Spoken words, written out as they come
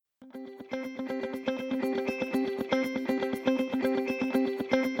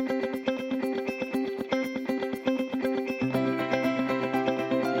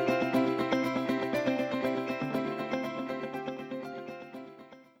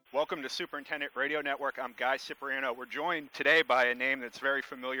Welcome to Superintendent Radio Network. I'm Guy Cipriano. We're joined today by a name that's very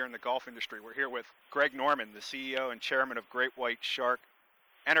familiar in the golf industry. We're here with Greg Norman, the CEO and chairman of Great White Shark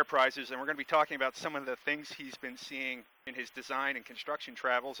Enterprises, and we're going to be talking about some of the things he's been seeing in his design and construction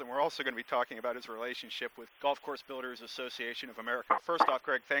travels, and we're also going to be talking about his relationship with Golf Course Builders Association of America. First off,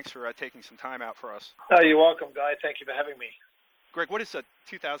 Greg, thanks for taking some time out for us. You're welcome, Guy. Thank you for having me. Greg, what has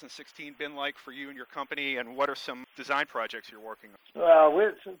 2016 been like for you and your company, and what are some design projects you're working on? Well,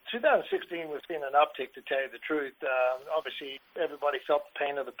 2016 was seeing an uptick, to tell you the truth. Obviously, everybody felt the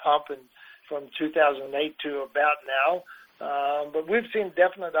pain of the pump, and from 2008 to about now. But we've seen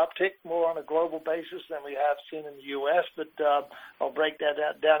definite uptick, more on a global basis than we have seen in the U.S., but I'll break that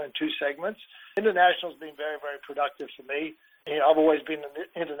down in two segments. International's been very, very productive for me. I've always been an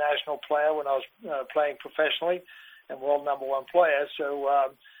international player when I was playing professionally, and world number one player, so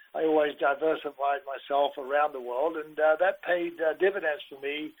I always diversified myself around the world, and that paid dividends for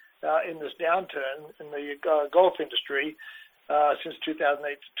me in this downturn in the golf industry since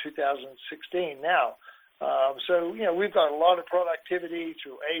 2008 to 2016 now. So, we've got a lot of productivity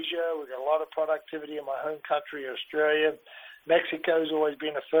through Asia. We've got a lot of productivity in my home country, Australia. Mexico's always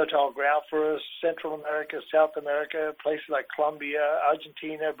been a fertile ground for us. Central America, South America, places like Colombia,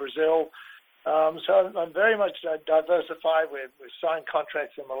 Argentina, Brazil. So I'm very much diversified. We've signed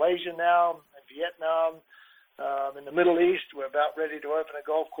contracts in Malaysia now, in Vietnam, in the Middle East. We're about ready to open a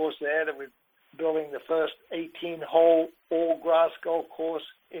golf course there that we're building the first 18-hole all-grass golf course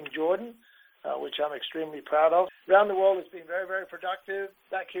in Jordan, which I'm extremely proud of. Around the world, it's been very, very productive.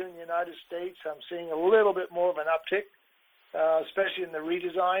 Back here in the United States, I'm seeing a little bit more of an uptick, especially in the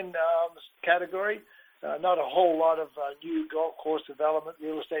redesign category. Not a whole lot of new golf course development,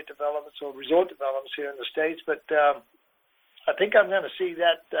 real estate developments, or resort developments here in the States, but I think I'm going to see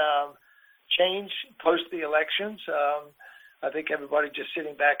that change post the elections. I think everybody just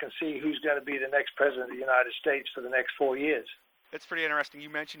sitting back and see who's going to be the next president of the United States for the next 4 years. That's pretty interesting.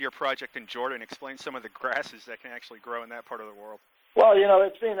 You mentioned your project in Jordan. Explain some of the grasses that can actually grow in that part of the world. Well,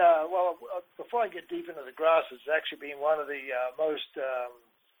 it's been, before I get deep into the grasses, it's actually been one of the most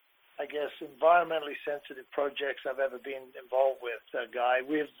environmentally sensitive projects I've ever been involved with, Guy.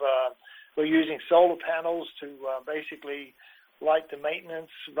 We're using solar panels to basically light the maintenance,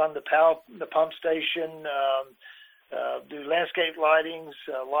 run the pump station, do landscape lightings,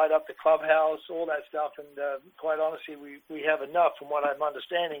 light up the clubhouse, all that stuff. And quite honestly, we have enough, from what I'm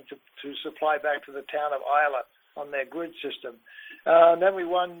understanding, to supply back to the town of Isla on their grid system. Then we're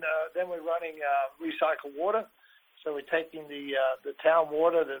running recycled water. So we're taking the town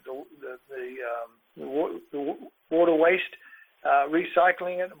water, the water waste,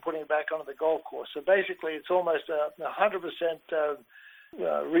 recycling it and putting it back onto the golf course. So basically, it's almost 100%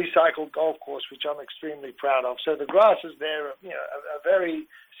 recycled golf course, which I'm extremely proud of. So the grasses there, are very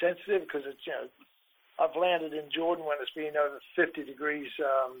sensitive because it's, I've landed in Jordan when it's been over 50 degrees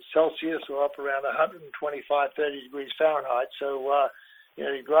Celsius or up around 125, 30 degrees Fahrenheit. So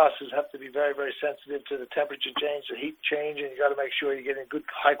the grasses have to be very, very sensitive to the temperature change, the heat change, and you got to make sure you're getting good,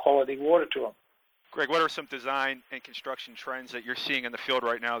 high-quality water to them. Greg, what are some design and construction trends that you're seeing in the field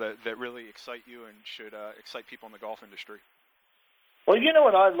right now that really excite you and should excite people in the golf industry? Well, you know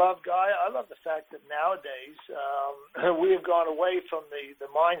what I love, Guy? I love the fact that nowadays we have gone away from the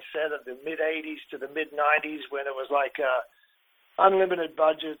mindset of the mid-'80s to the mid-'90s when it was like unlimited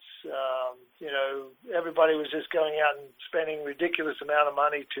budgets. Everybody was just going out and spending ridiculous amount of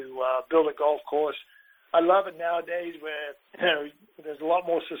money to build a golf course. I love it nowadays where there's a lot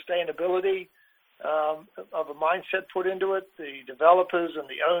more sustainability of a mindset put into it. The developers and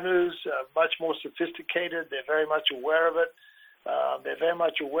the owners are much more sophisticated. They're very much aware of it. They're very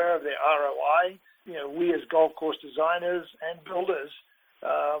much aware of their ROI. We as golf course designers and builders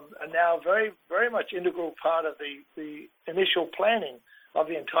are now very, very much integral part of the initial planning of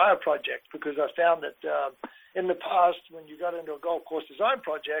the entire project, because I found that in the past, when you got into a golf course design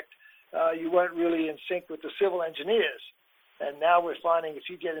project, you weren't really in sync with the civil engineers. And now we're finding if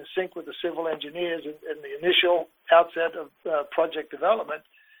you get in sync with the civil engineers in the initial outset of project development,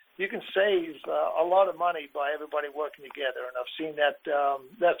 you can save a lot of money by everybody working together. And I've seen that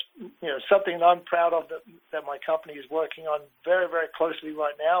that's something I'm proud of that my company is working on very, very closely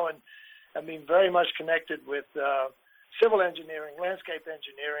right now, and I mean very much connected with civil engineering, landscape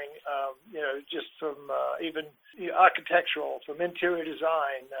engineering, just from even architectural, from interior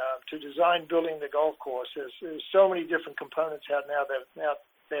design to design building the golf course. There's so many different components out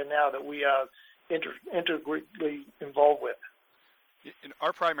there now that we are integrally involved with.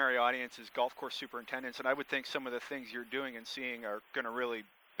 Our primary audience is golf course superintendents, and I would think some of the things you're doing and seeing are going to really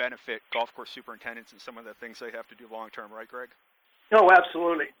benefit golf course superintendents and some of the things they have to do long term, right, Greg? No,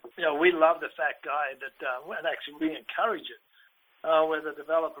 absolutely. We love the fact, Guy, that, and actually we encourage it, where the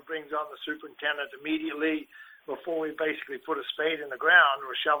developer brings on the superintendent immediately before we basically put a spade in the ground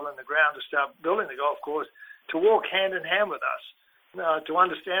or a shovel in the ground to start building the golf course, to walk hand in hand with us, to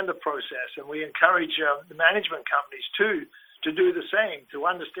understand the process. And we encourage the management companies, too, to do the same, to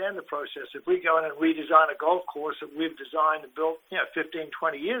understand the process. If we go in and redesign a golf course that we've designed and built 15,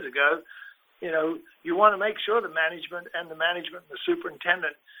 20 years ago, you want to make sure the management and the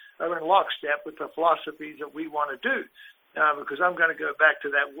superintendent are in lockstep with the philosophies that we want to do. Because I'm going to go back to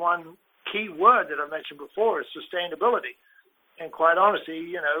that one key word that I mentioned before, is sustainability. And quite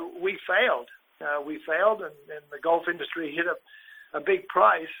honestly, we failed. We failed, and the golf industry hit a big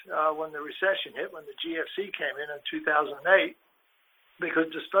price when the recession hit, when the GFC came in 2008, because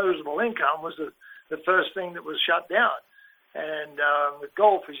disposable income was the first thing that was shut down. And with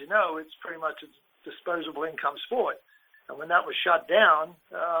golf, as you know, it's pretty much a disposable income sport. And when that was shut down,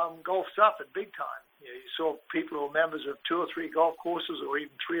 golf suffered big time. You saw people who were members of 2 or 3 golf courses, or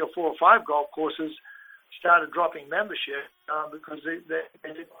even 3 or 4 or 5 golf courses, started dropping membership because they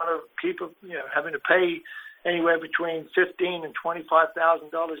didn't want to keep having to pay anywhere between $15,000 and $25,000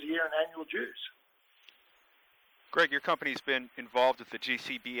 a year in annual dues. Greg, your company's been involved with the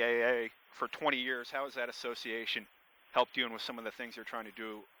GCBAA for 20 years. How has that association helped you and with some of the things you're trying to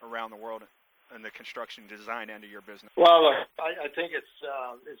do around the world and the construction design end of your business? Well, look, I think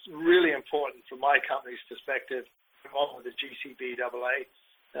it's really important from my company's perspective, involved with the GCBAA,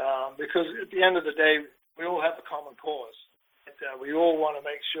 because at the end of the day, we all have a common cause. We all want to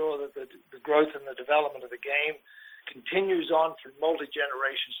make sure that the growth and the development of the game continues on for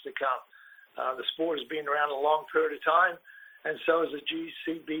multi-generations to come. The sport has been around a long period of time, and so is the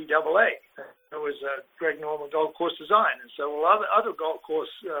GCBAA. There was Greg Norman Golf Course Design, and so a lot of other golf course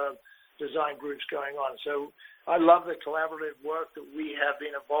design groups going on. So I love the collaborative work that we have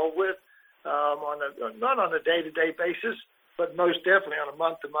been involved with, not on a day-to-day basis, but most definitely on a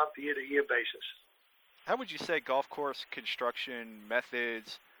month-to-month, year-to-year basis. How would you say golf course construction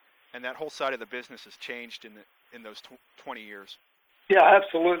methods and that whole side of the business has changed in those 20 years? Yeah,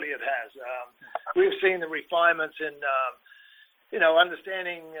 absolutely it has. We've seen the refinements in,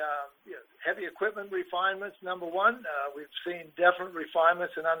 understanding heavy equipment refinements, number one. We've seen definite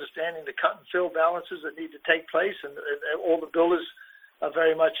refinements in understanding the cut and fill balances that need to take place, and all the builders are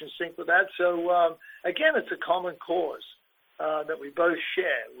very much in sync with that. So, again, it's a common cause that we both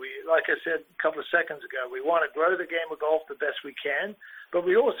share. Like I said a couple of seconds ago, we want to grow the game of golf the best we can, but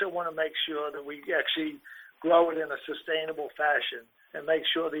we also want to make sure that we actually grow it in a sustainable fashion and make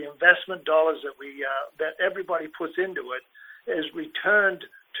sure the investment dollars that everybody puts into it is returned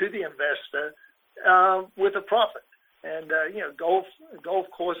to the investor with a profit. And golf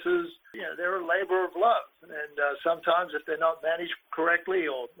courses, they're a labor of love, and sometimes if they're not managed correctly,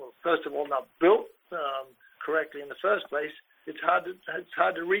 or first of all not built correctly in the first place, it's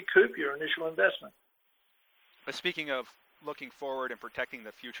hard to recoup your initial investment. But speaking of looking forward and protecting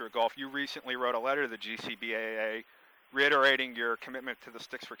the future of golf, you recently wrote a letter to the GCBAA reiterating your commitment to the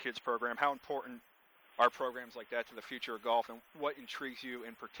Sticks for Kids program. How important are programs like that to the future of golf, and what intrigues you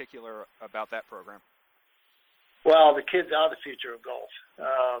in particular about that program? Well, the kids are the future of golf.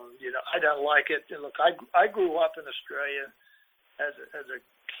 I don't like it. Look, I grew up in Australia as a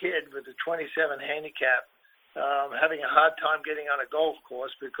kid with a 27 handicap, having a hard time getting on a golf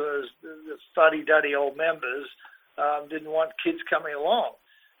course because the fuddy-duddy old members didn't want kids coming along.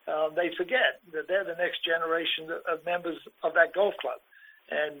 They forget that they're the next generation of members of that golf club.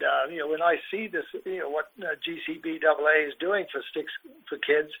 And, when I see this, what GCBAA is doing for Sticks for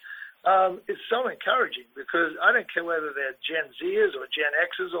Kids, it's so encouraging, because I don't care whether they're Gen Zers or Gen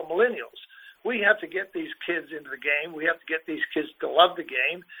Xers or millennials. We have to get these kids into the game. We have to get these kids to love the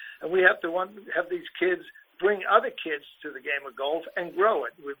game. And we have to have these kids bring other kids to the game of golf and grow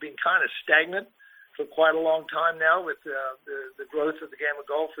it. We've been kind of stagnant for quite a long time now with the growth of the game of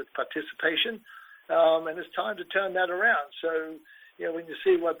golf with participation. And it's time to turn that around. So, when you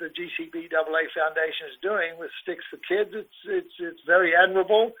see what the GCBAA Foundation is doing with Sticks for Kids, it's very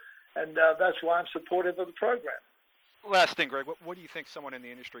admirable, and that's why I'm supportive of the program. Last thing, Greg, what do you think someone in the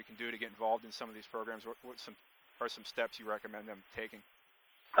industry can do to get involved in some of these programs? What are some steps you recommend them taking?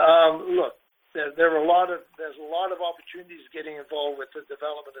 Look, there's a lot of opportunities getting involved with the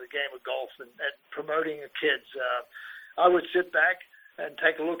development of the game of golf and promoting the kids. I would sit back and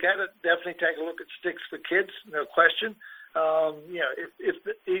take a look at it. Definitely take a look at Sticks for Kids, no question. If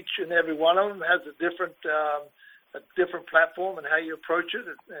each and every one of them has a different platform and how you approach it,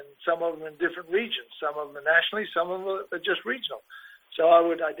 and some of them in different regions, some of them are nationally, some of them are just regional. So I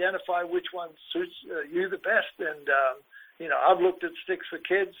would identify which one suits you the best, and I've looked at Sticks for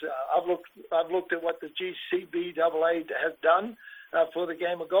Kids. I've looked at what the GCBAA has done for the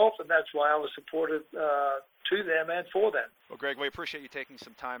game of golf, and that's why I was supportive to them and for them. Well, Greg, we appreciate you taking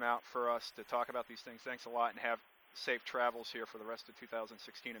some time out for us to talk about these things. Thanks a lot, and have safe travels here for the rest of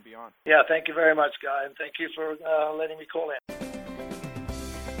 2016 and beyond. Yeah, thank you very much, Guy, and thank you for letting me call in.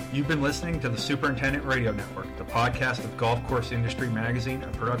 You've been listening to the Superintendent Radio Network, the podcast of Golf Course Industry Magazine, a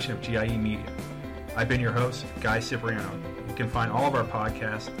production of GIE Media. I've been your host, Guy Cipriano. You can find all of our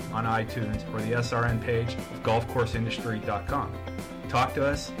podcasts on iTunes or the SRN page of golfcourseindustry.com. Talk to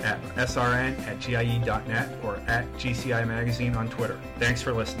us at srn@gie.net or at GCI Magazine on Twitter. Thanks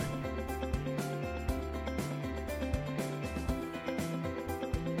for listening.